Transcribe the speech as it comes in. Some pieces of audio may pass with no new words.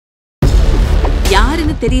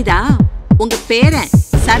யாருன்னு தெரியுதா? உங்க பேரன்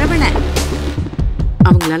சரவணன்.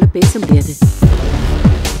 அவங்களால பேச முடியாது.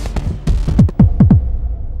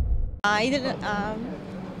 இது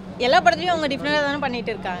எல்லா படத்துலையும் அவங்க டிஃப்ரெண்டாக தானே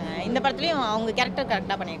பண்ணிட்டு இருக்காங்க. இந்த படத்துலையும் அவங்க கேரக்டர்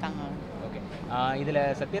கரெக்டாக பண்ணியிருக்காங்க. இதில்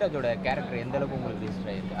சத்யராஜோட கேரக்டர் எந்த அளவுக்கு உங்களுக்கு ரெஜிஸ்டர்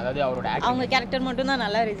ஆயிருக்கு? அதாவது அவரோட அவங்க கேரக்டர் மட்டும் தான்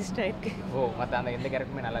நல்லா ரெஜிஸ்டர் ஆயிருக்கு. மற்ற அந்த எந்த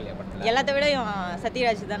கேரக்டருமே நல்லா இல்லையா படத்தில்? எல்லாத்த விட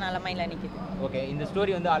சத்யராஜ் தான் நல்ல மைண்டில் நிற்கிது. ஓகே, இந்த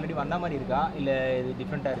ஸ்டோரி வந்து ஆல்ரெடி வந்த மாதிரி இருக்கா இல்லை இது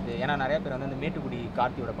டிஃப்ரெண்ட்டாக இருக்குது? ஏன்னா நிறைய பேர் வந்து அந்த மேட்டுக்குடி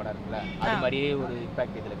கார்த்தியோட படம் இருக்குல்ல, அது மாதிரியே ஒரு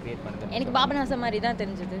இம்பாக்ட் இதில் கிரியேட் பண்ணுது. எனக்கு பாபநாசம் மாதிரி தான்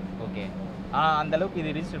தெரிஞ்சது. ஓகே, அந்த அளவுக்கு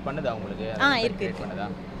இது ரெஜிஸ்டர் பண்ணுதா உங்களுக்கு? இருக்கு பண்ணுதா?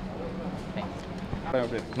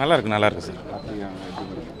 நல்லா இருக்கு சார்.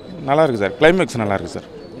 நல்லா இருக்கு சார். கிளைமேக்ஸ் நல்லா இருக்கு சார்.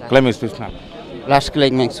 கிளைமேக்ஸ் ட்விஸ்ட் நல்லா. லாஸ்ட்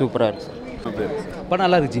கிளைமேக்ஸ் சூப்பராக இருக்கு சார். படம்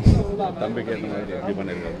நல்லா இருந்துச்சு. தம்பிக்கு ஏற்ற மாதிரி எப்படி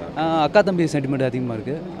பண்ணியிருக்காங்க? அக்கா தம்பி சென்டிமெண்ட் அதிகமாக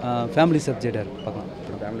இருக்குது. ஃபேமிலி சப்ஜெக்டாக இருக்குது, பார்க்கலாம்.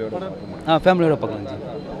 ஃபேமிலியோட பார்க்கலாம் ஜி.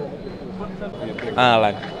 நல்லா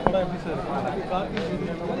இருக்கு.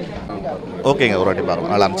 ஓகேங்க, ஒரு வாட்டி பாருங்க.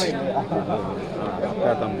 நல்லா இருந்துச்சு.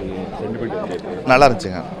 அக்கா தம்பி சென்டிமெண்ட் நல்லா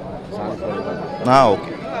இருந்துச்சுங்க.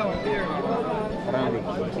 ஓகே,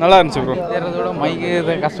 நல்லா இருந்துச்சு ப்ரோ. தேர்றதோட மைக்கு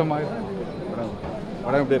கஷ்டமாக இருக்குது.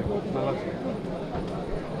 படம் எப்படி இருக்கு?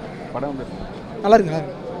 படம் எப்படி இருக்கு? நல்லா இருக்கு.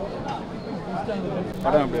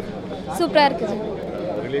 படம் எப்படி இருக்கு? சூப்பராக இருக்குது.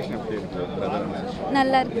 ரிலேஷன் எப்படி இருக்கு?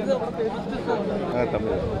 நல்லா இருக்கு.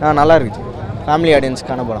 தம்பி நல்லா இருக்குச்சு. ஃபேமிலி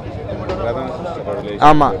ஆடியன்ஸ்க்கான படம்.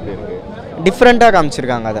 ஆமாம், டிஃப்ரெண்ட்டாக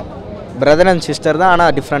காமிச்சிருக்காங்க. அதை பிரதர் அண்ட் சிஸ்டர் தான்,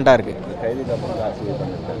 ஆனால் டிஃப்ரெண்ட்டாக இருக்குது.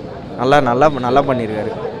 நல்லா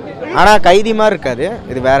பண்ணியிருக்காரு. ஆனால் கைதி மாதிரி இருக்காது,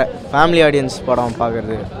 இது வேறு ஃபேமிலி ஆடியன்ஸ் படம்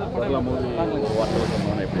பார்க்குறது.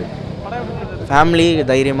 ஃபேமிலி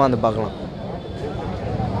தைரியமாக வந்து பார்க்கலாம்.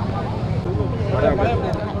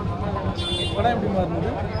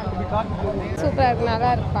 சூப்பராக இருக்கு. நல்லா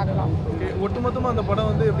இருக்கு, பார்க்கலாம். ஒட்டுமொத்தமாக அந்த படம்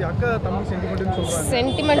வந்து எப்படி அக்கா தம்பி சென்டிமெண்ட்னு சொல்கிறாங்க.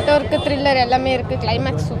 சென்டிமெண்ட்டும் இருக்குது, த்ரில்லர் எல்லாமே இருக்குது.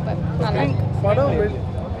 கிளைமேக்ஸ் சூப்பர், நல்லா இருக்கு.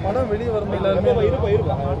 படம் வெளியே வரும்போது எல்லாருமே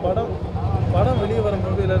படம் வெளியே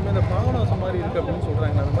வரும்போது எல்லாருமே இந்த பாவனாசம் மாதிரி இருக்குது அப்படின்னு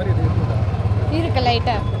சொல்கிறாங்க. அந்த மாதிரி இது இருக்கு,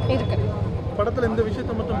 லைட்டாக இருக்கு. படத்தில் இந்த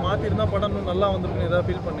விஷயத்தை மட்டும் மாற்றிருந்தா படம் நல்லா வந்திருக்குன்னு ஏதாவது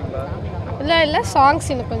ஃபீல் பண்ணீங்களா? இல்லை சாங்ஸ்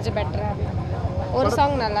இன்னும் கொஞ்சம் பெட்டராக இருக்கு. ஒரு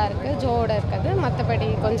சாங் நல்லா இருக்குது, ஜோட இருக்குது. மற்றபடி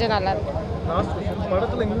கொஞ்சம் நல்லா இருக்கு. லாஸ்ட் விஷயம்,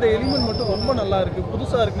 படத்தில் இந்த எலிமெண்ட் மட்டும் ரொம்ப நல்லா இருக்குது,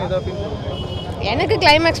 புதுசாக இருக்குன்னு ஏதாவது ஃபீல் பண்ணுங்க. எனக்கு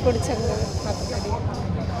கிளைமேக்ஸ் பிடிச்சிருந்தது.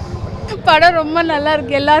 மற்றபடி படம் ரொம்ப நல்லா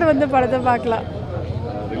இருக்குது. எல்லோரும் வந்து படத்தை பார்க்கலாம்.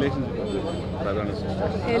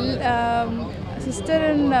 சிஸ்டர்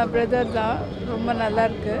அண்ட் பிரதர் தான், ரொம்ப நல்லா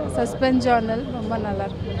இருக்கு. சஸ்பென்ஸ் ஜானல் ரொம்ப நல்லா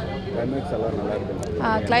இருக்கு.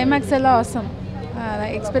 கிளைமேக்ஸ் எல்லாம் ஆசம்,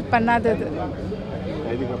 எக்ஸ்பெக்ட் பண்ணாதது.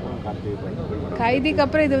 கைதிக்கு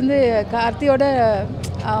அப்புறம் இது வந்து கார்த்தியோட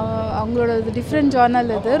அவங்களோட டிஃப்ரெண்ட் ஜானல்,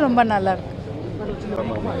 இது ரொம்ப நல்லா இருக்கு.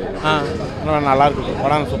 நல்லா இருக்கு.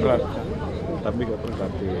 படம் சூப்பராக இருக்கு. தம்பிக்கு அப்புறம்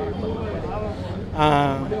கார்த்தி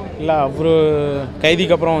இல்லை, அவரு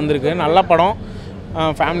கைதிக்கு அப்புறம் வந்திருக்கு. நல்ல படம்.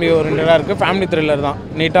 ஃபேமிலி ஓரியன்டாக இருக்குது. ஃபேமிலி த்ரில்லர் தான்.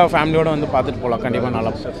 நீட்டாக ஃபேமிலியோடு வந்து பார்த்துட்டு போகலாம். கண்டிப்பாக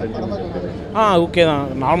நல்லா. ஓகே தான்.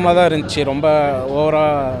 நார்மலாக தான் இருந்துச்சு. ரொம்ப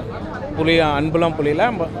ஓவராக அன்புலாம் புரியல.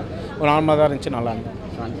 ஒரு நார்மலாக தான் இருந்துச்சு. நல்லா இருந்துச்சு.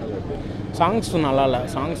 சாங்ஸ் நல்லா இல்லை.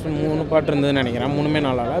 சாங்ஸ் 3 பாட்டு இருந்ததுன்னு நினைக்கிறேன். 3மே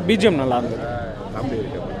நல்லா இல்லை. பிஜிஎம் நல்லா இருந்தது.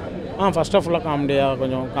 ஃபர்ஸ்ட் ஆஃப் ஃபுல்லாக காமெடியாக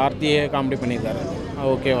கொஞ்சம் கார்த்தியே காமெடி பண்ணியிருக்காரு.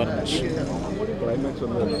 ஓகேவா இருந்துச்சு.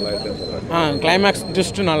 கிளைமேக்ஸ்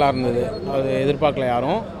ட்விஸ்ட்டு நல்லா இருந்தது. அது எதிர்பார்க்கல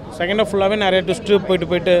யாரும். செகண்ட் ஆஃப் ஃபுல்லாகவே நிறைய ட்விஸ்ட்டு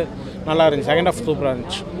போயிட்டு நல்லா இருந்துச்சு. செகண்ட் ஆஃப் சூப்பராக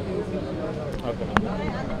இருந்துச்சு. ஓகே,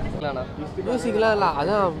 மியூசிக்லாம் இல்லை,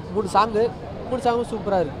 அதான் 3 சாங்கும்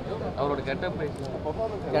சூப்பராக இருக்குது. அவரோட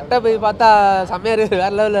கெட்டப் போய் பார்த்தா செம்மையாக இருக்குது,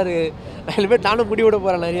 வேறு லெவலில் இருக்குது. இனிமேல் நானும் முடி விட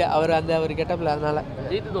போகிறேன் நிறைய அவர் கெட்டப்பில். அதனால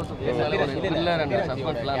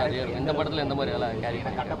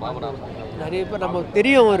நிறைய பேர் நம்ம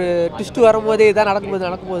தெரியும் ஒரு ட்விஸ்ட்டு வரும்போதே இதான்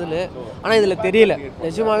நடக்கும்போதுன்னு, ஆனால் இதில் தெரியல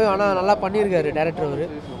நிஜமாவே. ஆனால் நல்லா பண்ணியிருக்காரு டேரக்டர். அவர்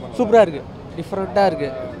சூப்பராக இருக்குது, டிஃப்ரெண்ட்டாக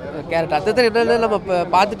இருக்குது கேரக்டர். அடுத்தது என்னென்ன நம்ம இப்போ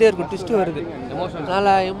பார்த்துட்டே இருக்கும், ட்விஸ்ட்டு வருது.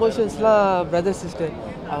 நல்லா எமோஷன்ஸ்லாம் பிரதர் சிஸ்டர்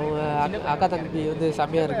அவங்க அக்கா தம்பி வந்து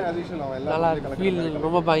செம்மையாக இருக்குது. நல்லா இருக்கு. ஃபீல்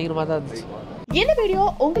ரொம்ப பயங்கரமாக தான் இருந்துச்சு. இந்த வீடியோ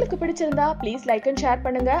உங்களுக்கு பிடிச்சிருந்தா ப்ளீஸ் லைக் அண்ட் ஷேர்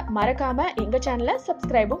பண்ணுங்க. மறக்காம எங்க சேனலை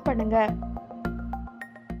சப்ஸ்கிரைபும் பண்ணுங்க.